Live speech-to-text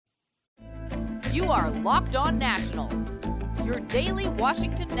You are Locked On Nationals, your daily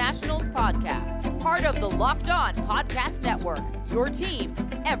Washington Nationals podcast, part of the Locked On Podcast Network, your team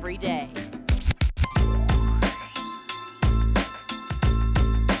every day.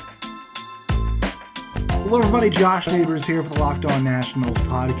 Hello everybody, Josh Neighbors here for the Locked On Nationals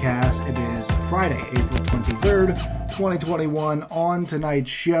podcast. It is Friday, April 23rd, 2021. On tonight's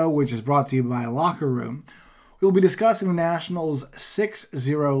show, which is brought to you by Locker Room, we'll be discussing the Nationals'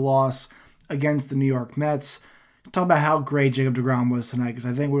 6-0 loss against the New York Mets. Talk about how great Jacob deGrom was tonight, because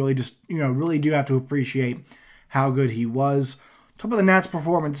I think we really do have to appreciate how good he was. Talk about the Nats'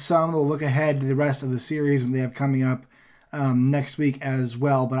 performance some. We'll look ahead to the rest of the series when they have coming up next week as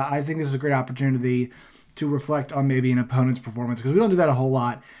well. But I think this is a great opportunity to reflect on maybe an opponent's performance, because we don't do that a whole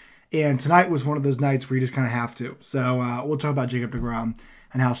lot. And tonight was one of those nights where you just kind of have to. So we'll talk about Jacob deGrom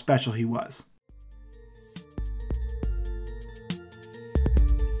and how special he was.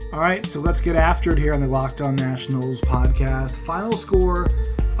 All right, so let's get after it here on the Locked On Nationals podcast. Final score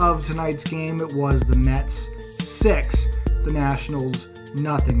of tonight's game, it was the Mets 6, the Nationals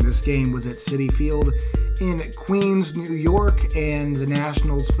nothing. This game was at Citi Field in Queens, New York, and the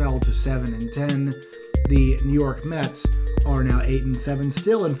Nationals fell to 7-10. The New York Mets are now 8-7,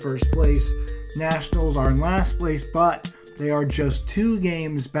 still in first place. Nationals are in last place, but they are just 2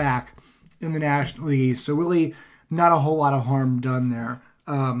 games back in the National League. So really not a whole lot of harm done there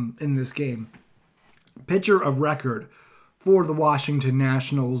in this game. Pitcher of record for the Washington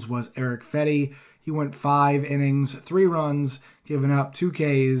Nationals was Erick Fedde. He went 5 innings, 3 runs, giving up 2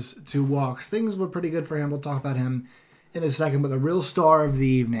 Ks, 2 walks. Things were pretty good for him. We'll talk about him in a second, but the real star of the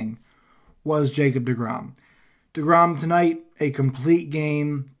evening was Jacob deGrom. deGrom tonight, a complete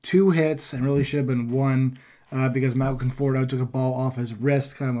game, 2 hits, and really should have been 1 because Michael Conforto took a ball off his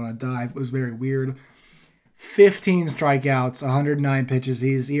wrist, kind of on a dive. It was very weird. 15 strikeouts, 109 pitches.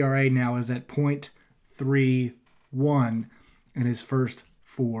 His ERA now is at .31 in his first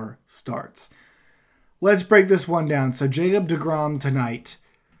 4 starts. Let's break this one down. So Jacob deGrom tonight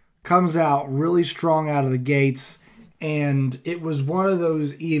comes out really strong out of the gates, and it was one of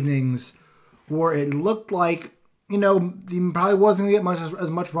those evenings where it looked like, he probably wasn't going to get as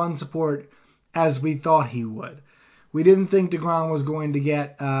much run support as we thought he would. We didn't think deGrom was going to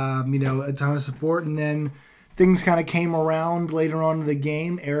get, a ton of support, and then things kind of came around later on in the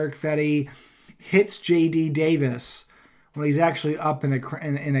game. Erick Fedde hits J.D. Davis when he's actually up in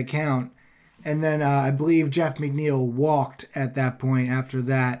a count, and then I believe Jeff McNeil walked at that point after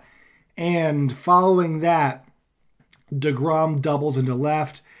that, and following that, deGrom doubles into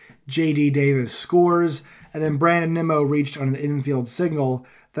left. J.D. Davis scores, and then Brandon Nimmo reached on an infield single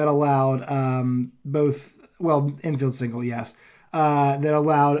that allowed infield single, yes, that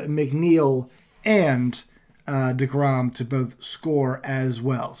allowed McNeil and deGrom to both score as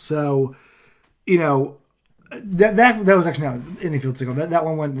well. So, that was actually not an infield single. That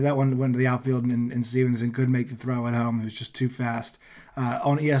one went to the outfield, and Stevenson couldn't make the throw at home. It was just too fast.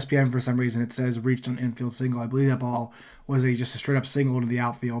 On ESPN, for some reason, it says reached on infield single. I believe that ball was just a straight-up single into the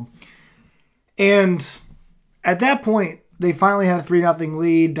outfield. And at that point, they finally had a 3-0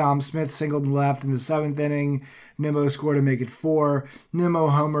 lead. Dom Smith singled left in the 7th inning. Nimmo scored to make it 4. Nimmo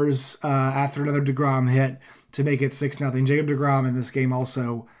homers after another deGrom hit to make it 6-0. Jacob deGrom in this game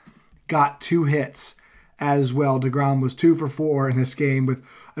also got 2 hits as well. deGrom was 2 for 4 in this game with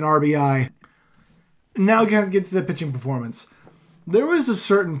an RBI. Now we can get to the pitching performance. There was a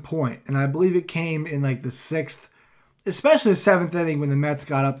certain point, and I believe it came in like the 6th, especially the 7th inning when the Mets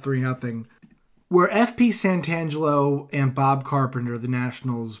got up 3-0, where F.P. Santangelo and Bob Carpenter, the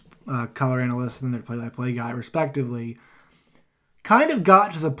Nationals color analyst and their play-by-play guy, respectively, kind of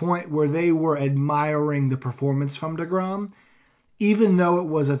got to the point where they were admiring the performance from deGrom, even though it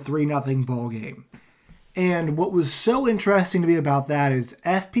was a 3-0 ball game. And what was so interesting to me about that is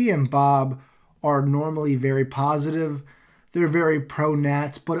F.P. and Bob are normally very positive. They're very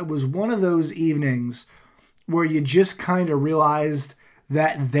pro-Nats, but it was one of those evenings where you just kind of realized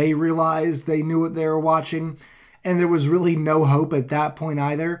that they realized they knew what they were watching, and there was really no hope at that point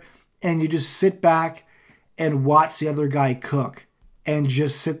either. And you just sit back and watch the other guy cook and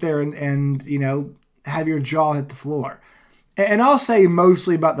just sit there and have your jaw hit the floor. And I'll say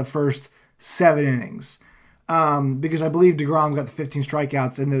mostly about the first 7 innings, because I believe deGrom got the 15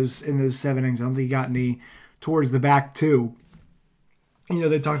 strikeouts in those 7 innings. I don't think he got any towards the back 2.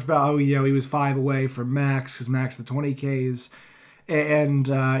 They talked about, he was 5 away from Max, because Max the 20 Ks, and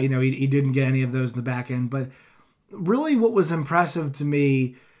he didn't get any of those in the back end. But really what was impressive to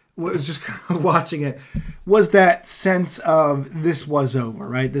me was just kind of watching it was that sense of this was over,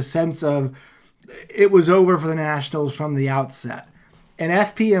 right? The sense of it was over for the Nationals from the outset. And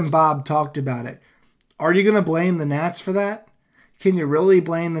FP and Bob talked about it. Are you going to blame the Nats for that? Can you really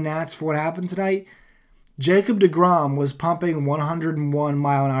blame the Nats for what happened tonight? Jacob deGrom was pumping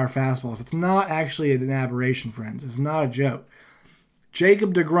 101-mile-an-hour fastballs. It's not actually an aberration, friends. It's not a joke.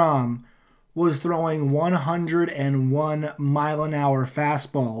 Jacob deGrom was throwing 101-mile-an-hour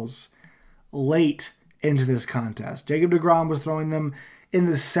fastballs late into this contest. Jacob deGrom was throwing them in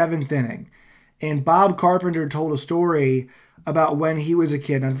the 7th inning. And Bob Carpenter told a story about when he was a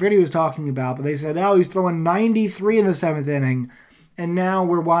kid. I forget what he was talking about, but they said, oh, he's throwing 93 in the 7th inning, and now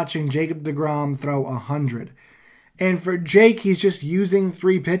we're watching Jacob deGrom throw 100. And for Jake, he's just using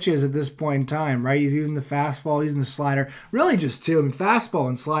 3 pitches at this point in time, right? He's using the fastball, using the slider. Really just 2. I mean, fastball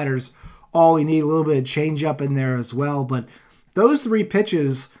and sliders, all you need, a little bit of change-up in there as well. But those 3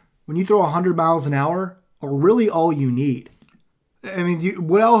 pitches, when you throw 100 miles an hour, are really all you need. I mean,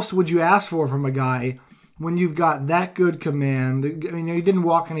 what else would you ask for from a guy when you've got that good command? I mean, he didn't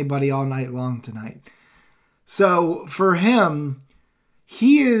walk anybody all night long tonight. So for him,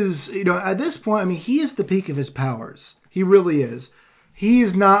 he is, at this point, I mean, he is the peak of his powers. He really is. He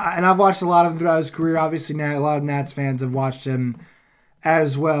is not, and I've watched a lot of him throughout his career. Obviously, now a lot of Nats fans have watched him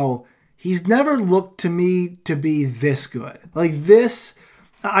as well. He's never looked to me to be this good. Like this,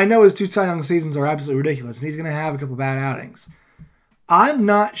 I know his 2 Cy Young seasons are absolutely ridiculous, and he's going to have a couple bad outings. I'm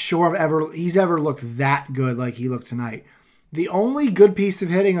not sure he's ever looked that good like he looked tonight. The only good piece of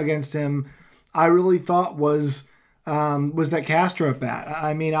hitting against him, I really thought was that Castro at bat.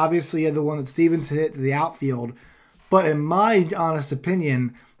 I mean, obviously, he had the one that Stevens hit to the outfield, but in my honest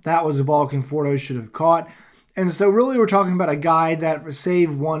opinion, that was a ball Conforto should have caught. And so really we're talking about a guy that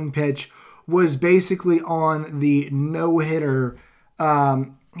saved 1 pitch, was basically on the no-hitter.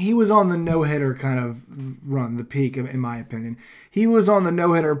 He was on the no-hitter kind of run, the peak, in my opinion. He was on the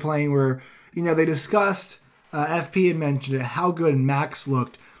no-hitter playing where, they discussed, FP had mentioned it, how good Max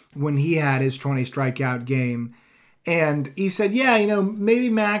looked when he had his 20 strikeout game. And he said, yeah, maybe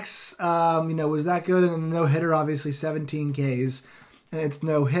Max, was that good. And then the no-hitter, obviously 17 Ks. And it's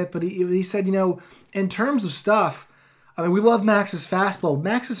no hit. But he said, in terms of stuff, I mean, we love Max's fastball.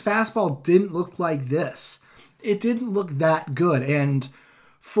 Max's fastball didn't look like this. It didn't look that good. And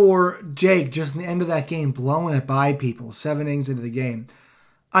for Jake, just in the end of that game, blowing it by people, 7 innings into the game.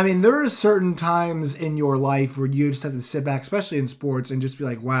 I mean, there are certain times in your life where you just have to sit back, especially in sports, and just be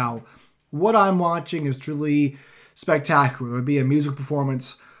like, wow, what I'm watching is truly spectacular. Whether it be a music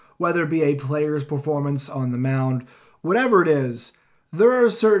performance, whether it be a player's performance on the mound, whatever it is, there are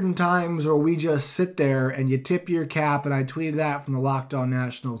certain times where we just sit there and you tip your cap, and I tweeted that from the Locked On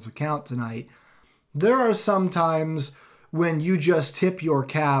Nationals account tonight. There are some times when you just tip your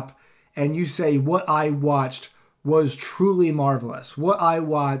cap and you say, what I watched was truly marvelous. What I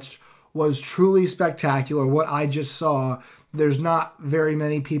watched was truly spectacular. What I just saw, there's not very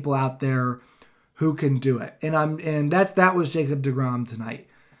many people out there who can do it. And that was Jacob deGrom tonight.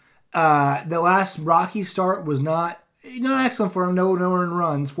 The last Rocky start was not excellent for him. No earned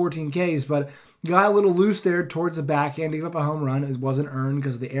runs, 14 Ks, but got a little loose there towards the back end. Gave up a home run. It wasn't earned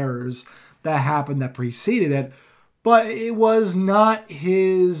because of the errors that happened that preceded it. But it was not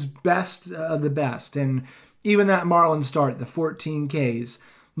his best of the best. And even that Marlins start, the 14 Ks,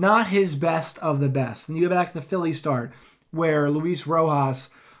 not his best of the best. And you go back to the Philly start where Luis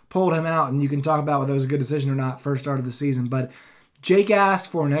Rojas pulled him out, and you can talk about whether it was a good decision or not, first start of the season. But Jake asked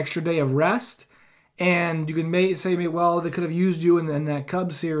for an extra day of rest, and you can say, well, they could have used you in that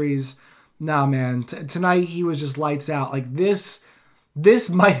Cubs series. Nah, man. Tonight he was just lights out. Like this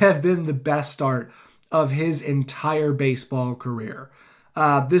might have been the best start of his entire baseball career.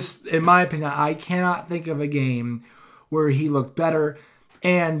 This, in my opinion, I cannot think of a game where he looked better.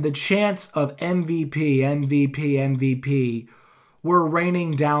 And the chance of MVP were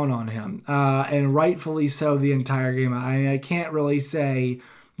raining down on him. And rightfully so the entire game. I can't really say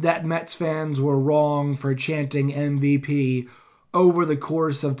that Mets fans were wrong for chanting MVP over the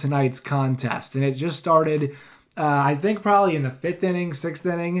course of tonight's contest. And it just started, I think, probably in the 5th inning, 6th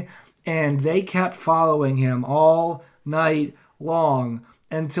inning. And they kept following him all night long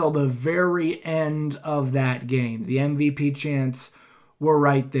until the very end of that game. The MVP chants were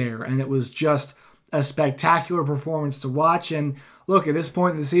right there, and it was just a spectacular performance to watch. And look, at this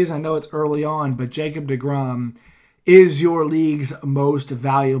point in the season, I know it's early on, but Jacob deGrom is your league's most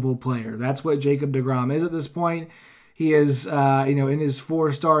valuable player. That's what Jacob deGrom is at this point. He is, in his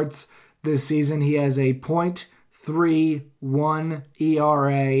 4 starts this season, he has a .31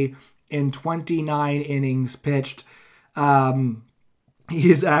 ERA in 29 innings pitched. He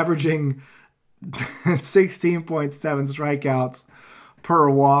is averaging 16.7 strikeouts per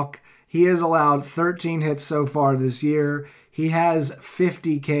walk. He has allowed 13 hits so far this year. He has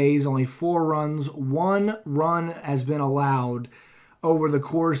 50 Ks, only 4 runs. 1 run has been allowed over the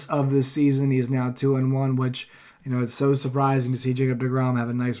course of this season. He is now 2-1, which, it's so surprising to see Jacob deGrom have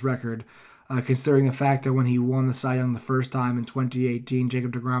a nice record, considering the fact that when he won the Cy Young the first time in 2018,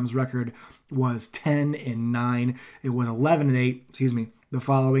 Jacob deGrom's record was 10-9. It was 11-8, the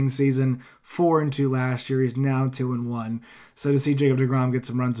following season, 4-2 last year. He's now 2-1. So to see Jacob deGrom get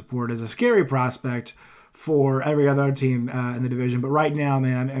some run support is a scary prospect for every other team in the division. But right now,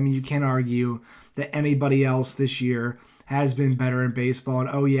 man, I mean, you can't argue that anybody else this year has been better in baseball.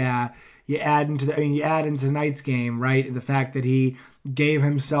 And you add into tonight's game, right? The fact that he gave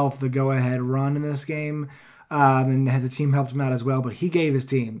himself the go-ahead run in this game, and the team helped him out as well. But he gave his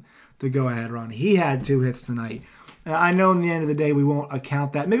team the go-ahead run. He had 2 hits tonight. I know in the end of the day we won't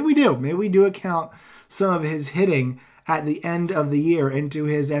account that. Maybe we do. Maybe we do account some of his hitting at the end of the year into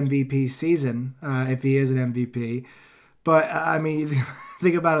his MVP season, if he is an MVP. But, I mean,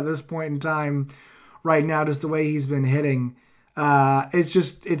 think about it at this point in time, right now, just the way he's been hitting,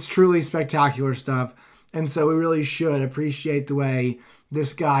 it's truly spectacular stuff. And so we really should appreciate the way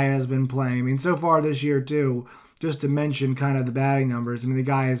this guy has been playing. I mean, so far this year, too, just to mention kind of the batting numbers, I mean, the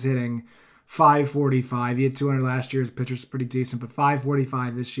guy is hitting .545. He had 200 last year. His pitcher's pretty decent, but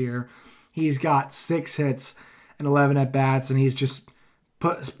 .545 this year. He's got 6 hits and 11 at-bats, and he's just,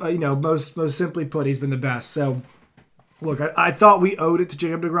 most simply put, he's been the best. So, look, I thought we owed it to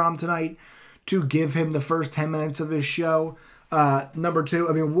Jacob deGrom tonight to give him the first 10 minutes of his show. Number 2,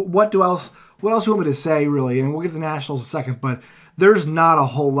 I mean, what else do you want me to say, really? And we'll get to the Nationals in a second, but there's not a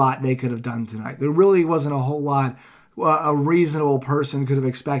whole lot they could have done tonight. There really wasn't a whole lot a reasonable person could have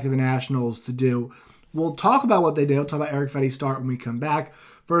expected the Nationals to do. We'll talk about what they did. We'll talk about Erick Fedde's start when we come back.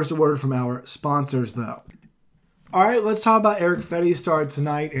 First, a word from our sponsors, though. All right, let's talk about Erick Fedde's start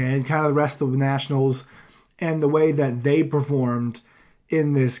tonight and kind of the rest of the Nationals and the way that they performed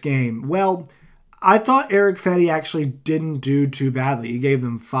in this game. Well, I thought Erick Fedde actually didn't do too badly. He gave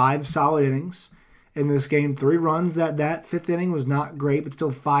them 5 solid innings in this game, 3 runs. That 5th inning was not great, but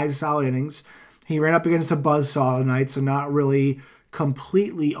still 5 solid innings. He ran up against a buzzsaw tonight, so not really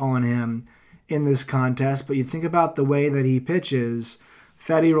completely on him in this contest. But you think about the way that he pitches,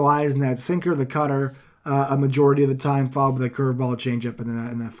 Fedde relies on that sinker, the cutter, a majority of the time, followed by the curveball, changeup,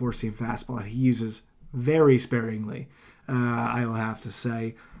 and that 4-seam fastball that he uses very sparingly, I will have to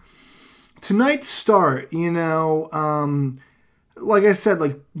say. Tonight's start, like I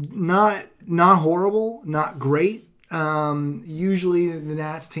said, not horrible, not great. Usually the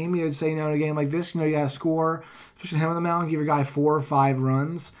Nats team, you'd say, in a game like this, you got to score, especially him on the mound, give your guy 4 or 5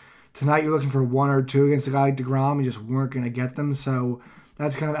 runs. Tonight you're looking for 1 or 2 against a guy like deGrom. You just weren't going to get them, so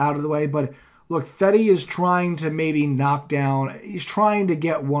that's kind of out of the way. But look, Fedde is trying to maybe he's trying to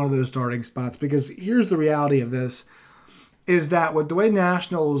get one of those starting spots, because here's the reality of this, is that with the way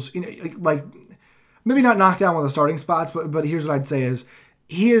Nationals, maybe not knock down one of the starting spots, but here's what I'd say is,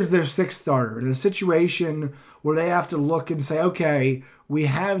 he is their 6th starter in a situation where they have to look and say, okay, we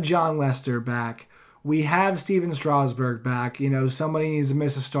have Jon Lester back. We have Steven Strasburg back. Somebody needs to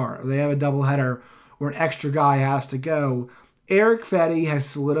miss a start. They have a doubleheader where an extra guy has to go. Erick Fedde has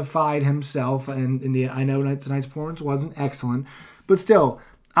solidified himself, and I know tonight's performance wasn't excellent, but still,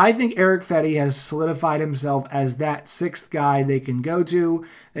 I think Erick Fedde has solidified himself as that 6th guy they can go to,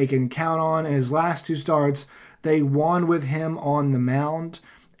 they can count on. In his last 2 starts, they won with him on the mound.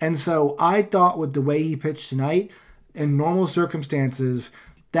 And so I thought with the way he pitched tonight, in normal circumstances,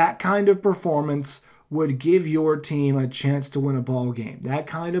 that kind of performance would give your team a chance to win a ball game. That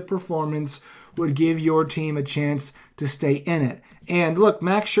kind of performance would give your team a chance to stay in it. And look,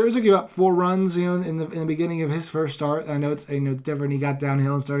 Max Scherzer gave up 4 runs, in the beginning of his first start. I know it's different. He got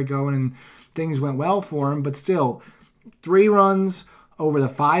downhill and started going, and things went well for him. But still, 3 runs over the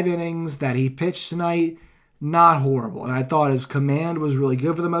 5 innings that he pitched tonight, not horrible. And I thought his command was really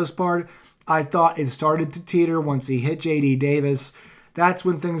good for the most part. I thought it started to teeter once he hit J.D. Davis. That's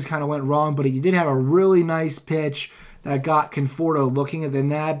when things kind of went wrong, but he did have a really nice pitch that got Conforto looking at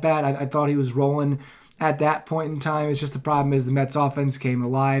the at-bat. I thought he was rolling at that point in time. It's just the problem is the Mets offense came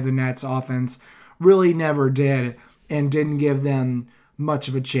alive. The Nats offense really never did and didn't give them much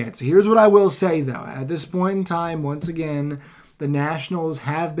of a chance. Here's what I will say, though. At this point in time, once again, the Nationals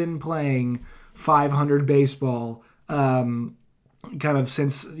have been playing .500 baseball kind of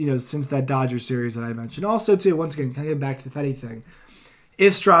since that Dodgers series that I mentioned. Also, too, once again, kind of get back to the Fedde thing.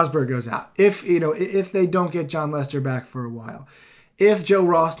 If Strasburg goes out, if they don't get Jon Lester back for a while, if Joe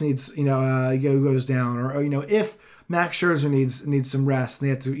Ross needs, goes down, or if Max Scherzer needs some rest, and they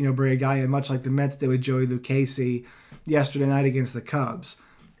have to, bring a guy in, much like the Mets did with Joey Lucchesi yesterday night against the Cubs.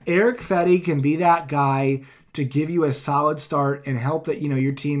 Erick Fedde can be that guy to give you a solid start and help that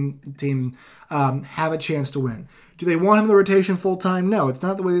your team have a chance to win. Do they want him in the rotation full time? No, it's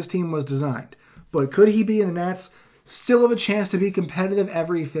not the way this team was designed. But could he be in the Nats? Still have a chance to be competitive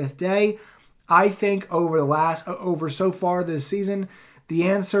every fifth day? I think over so far this season, the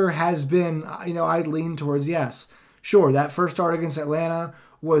answer has been, I'd lean towards yes. Sure, that first start against Atlanta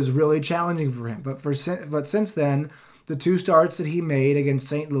was really challenging for him, but since then, the two starts that he made against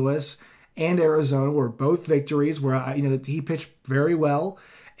St. Louis and Arizona were both victories where he pitched very well.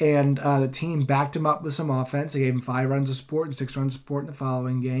 And the team backed him up with some offense. They gave him 5 runs of support and 6 runs of support in the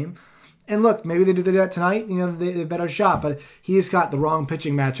following game. And look, maybe they do that tonight. They have a better shot. But he's got the wrong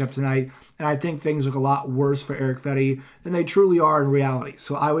pitching matchup tonight. And I think things look a lot worse for Erick Fedde than they truly are in reality.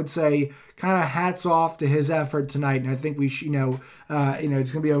 So I would say kind of hats off to his effort tonight. And I think we should, it's going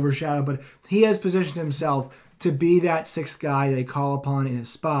to be overshadowed. But he has positioned himself to be that sixth guy they call upon in a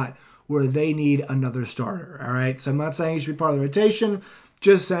spot where they need another starter. All right. So I'm not saying he should be part of the rotation.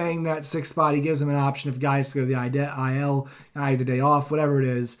 Just saying that sixth spot, he gives them an option if guys to go to the IL, the day off, whatever it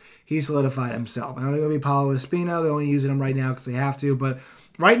is. He solidified himself. I know they're going to be Paulo Espino. They're only using him right now because they have to. But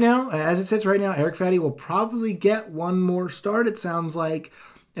right now, as it sits right now, Erick Fedde will probably get one more start, it sounds like,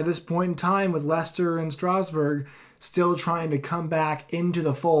 at this point in time with Lester and Strasburg still trying to come back into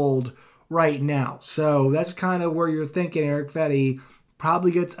the fold right now. So that's kind of where you're thinking Erick Fedde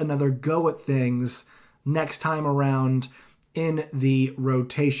probably gets another go at things next time around in the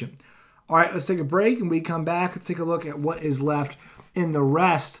rotation. All right, let's take a break, and we come back. Let's take a look at what is left in the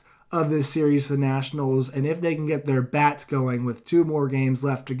rest of this series for the Nationals and if they can get their bats going with 2 more games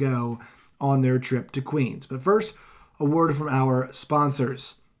left to go on their trip to Queens. But first, a word from our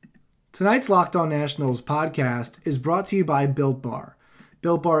sponsors. Tonight's Locked On Nationals podcast is brought to you by Built Bar.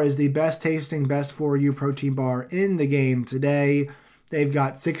 Built Bar is the best tasting, best for you protein bar in the game today. They've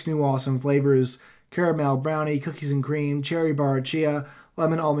got 6 new awesome flavors: caramel brownie, cookies and cream, cherry bar chia,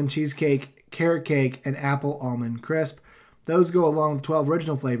 lemon almond cheesecake, carrot cake, and apple almond crisp. Those go along with 12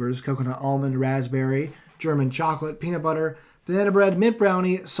 original flavors: coconut almond, raspberry, German chocolate, peanut butter, banana bread, mint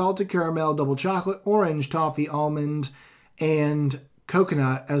brownie, salted caramel, double chocolate, orange, toffee, almond, and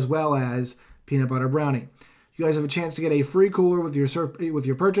coconut, as well as peanut butter brownie. You guys have a chance to get a free cooler with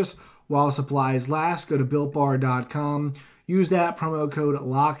your purchase while supplies last. Go to BuiltBar.com. Use that promo code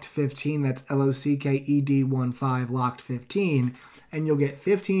LOCKED15, that's LOCKED15, LOCKED15, and you'll get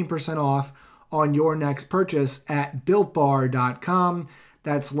 15% off on your next purchase at BuiltBar.com.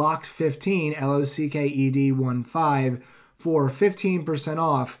 That's LOCKED15, LOCKED15, for 15%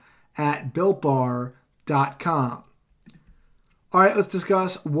 off at BuiltBar.com. All right, let's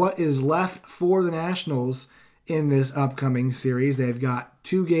discuss what is left for the Nationals in this upcoming series. They've got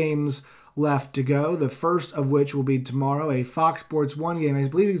 2 games left to go, the first of which will be tomorrow, a Fox Sports 1 game. I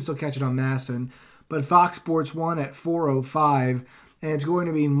believe you can still catch it on MASN, but Fox Sports 1 at 4:05, and it's going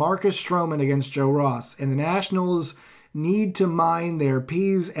to be Marcus Stroman against Joe Ross. And the Nationals need to mind their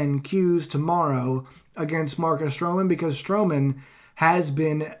P's and Q's tomorrow against Marcus Stroman because Stroman has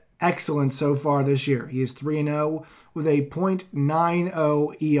been excellent so far this year. He is 3-0 with a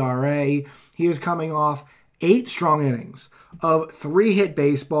 .90 ERA. He is coming off 8 strong innings of 3-hit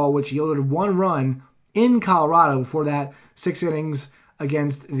baseball, which yielded 1 run in Colorado. Before that, 6 innings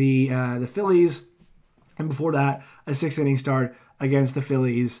against the Phillies, and before that, a 6-inning start against the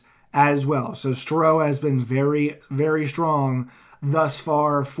Phillies as well. So Stro has been very, very strong thus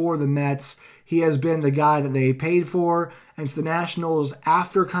far for the Mets. He has been the guy that they paid for, and so the Nationals,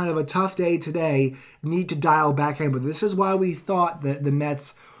 after kind of a tough day today, need to dial back in. But this is why we thought that the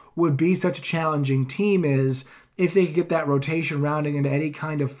Mets would be such a challenging team, is if they could get that rotation rounding into any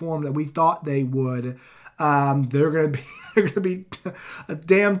kind of form that we thought they would, they're going to be a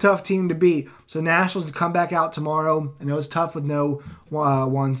damn tough team to beat. So Nationals come back out tomorrow. I know it's tough with no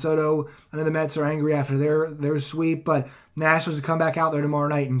Juan Soto. I know the Mets are angry after their sweep, but Nationals come back out there tomorrow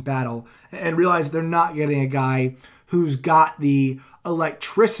night and battle and realize they're not getting a guy who's got the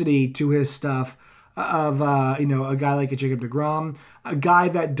electricity to his stuff of a guy like a Jacob deGrom, a guy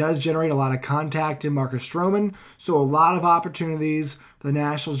that does generate a lot of contact in Marcus Stroman. So a lot of opportunities for the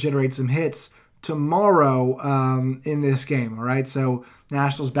Nationals generate some hits tomorrow in this game. All right, so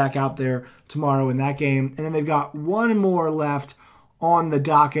Nationals back out there tomorrow in that game, and then they've got 1 more left on the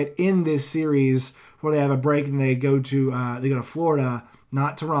docket in this series where they have a break and they go to Florida,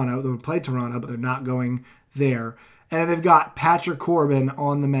 not Toronto. They would play Toronto, but they're not going there. And they've got Patrick Corbin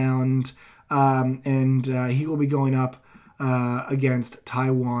on the mound, and he will be going up against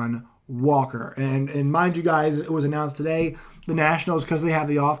Taijuan Walker. And mind you guys, it was announced today, the Nationals, because they have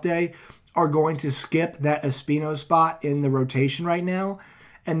the off day, are going to skip that Espino spot in the rotation right now.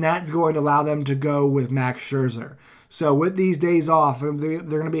 and that's going to allow them to go with Max Scherzer. So with these days off, they're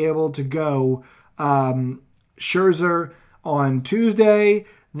going to be able to go Scherzer on Tuesday,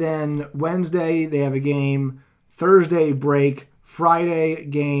 then Wednesday they have a game, Thursday break, Friday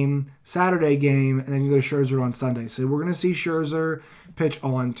game, Saturday game, and then you go Scherzer on Sunday. So we're going to see Scherzer pitch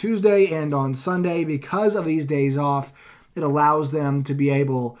on Tuesday and on Sunday. Because of these days off, it allows them to be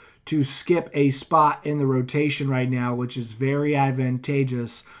able to skip a spot in the rotation right now, which is very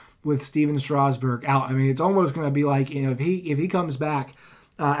advantageous with Steven Strasburg out. I mean, it's almost going to be like, if he comes back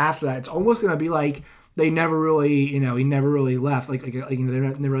after that, it's almost going to be like they never really, he never really left. They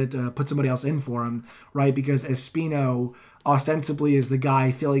never had to put somebody else in for him, right? Because Espino ostensibly is the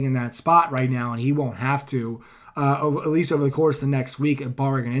guy filling in that spot right now, and he won't have to, at least over the course of the next week,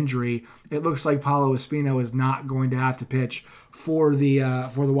 barring an injury. It looks like Paulo Espino is not going to have to pitch for the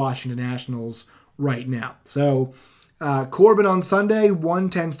Washington Nationals right now. So Corbin on Sunday,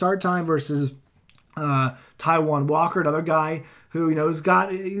 1:10 start time versus Taijuan Walker, another guy who he's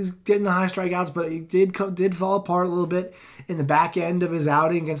getting the high strikeouts, but he did fall apart a little bit in the back end of his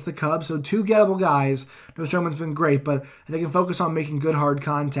outing against the Cubs. So two gettable guys. Nostromo's been great, but if they can focus on making good hard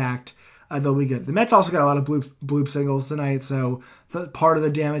contact, they'll be good. The Mets also got a lot of bloop singles tonight, so part of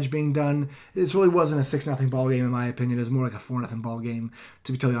the damage being done. This really wasn't a 6-0 ball game, in my opinion. It was more like a 4-0 ball game,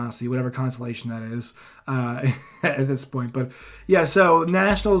 to be totally honest with you, whatever consolation that is at this point. But yeah, so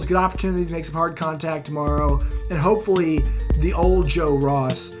Nationals, good opportunity to make some hard contact tomorrow, and hopefully the old Joe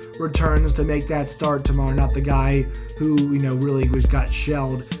Ross returns to make that start tomorrow, not the guy who really got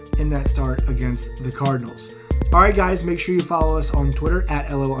shelled in that start against the Cardinals. All right, guys, make sure you follow us on Twitter at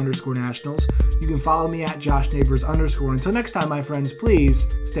 @LO_Nationals. You can follow me at JoshNeighbors_. Until next time, my friends,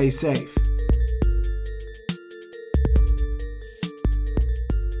 please stay safe.